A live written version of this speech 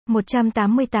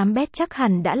188bet chắc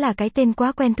hẳn đã là cái tên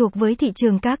quá quen thuộc với thị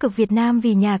trường cá cược Việt Nam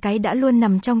vì nhà cái đã luôn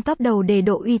nằm trong top đầu đề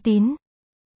độ uy tín.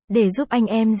 Để giúp anh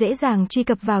em dễ dàng truy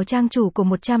cập vào trang chủ của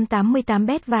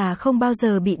 188bet và không bao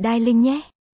giờ bị đai link nhé.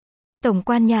 Tổng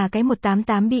quan nhà cái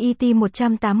 188bet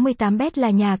 188bet là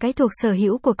nhà cái thuộc sở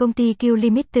hữu của công ty Q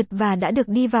Limited và đã được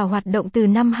đi vào hoạt động từ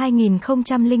năm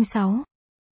 2006.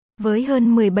 Với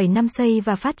hơn 17 năm xây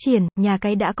và phát triển, nhà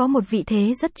cái đã có một vị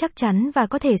thế rất chắc chắn và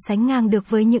có thể sánh ngang được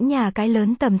với những nhà cái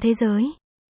lớn tầm thế giới.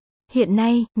 Hiện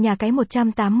nay, nhà cái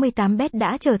 188bet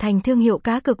đã trở thành thương hiệu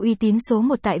cá cược uy tín số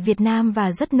 1 tại Việt Nam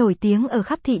và rất nổi tiếng ở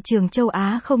khắp thị trường châu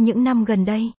Á không những năm gần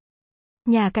đây.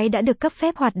 Nhà cái đã được cấp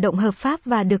phép hoạt động hợp pháp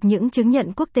và được những chứng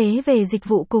nhận quốc tế về dịch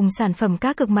vụ cùng sản phẩm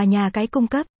cá cược mà nhà cái cung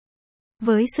cấp.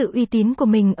 Với sự uy tín của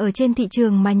mình ở trên thị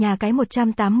trường mà nhà cái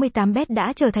 188bet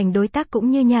đã trở thành đối tác cũng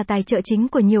như nhà tài trợ chính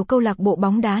của nhiều câu lạc bộ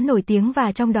bóng đá nổi tiếng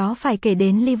và trong đó phải kể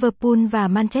đến Liverpool và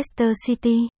Manchester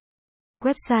City.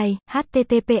 Website: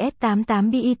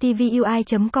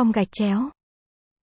 https://88betvui.com/.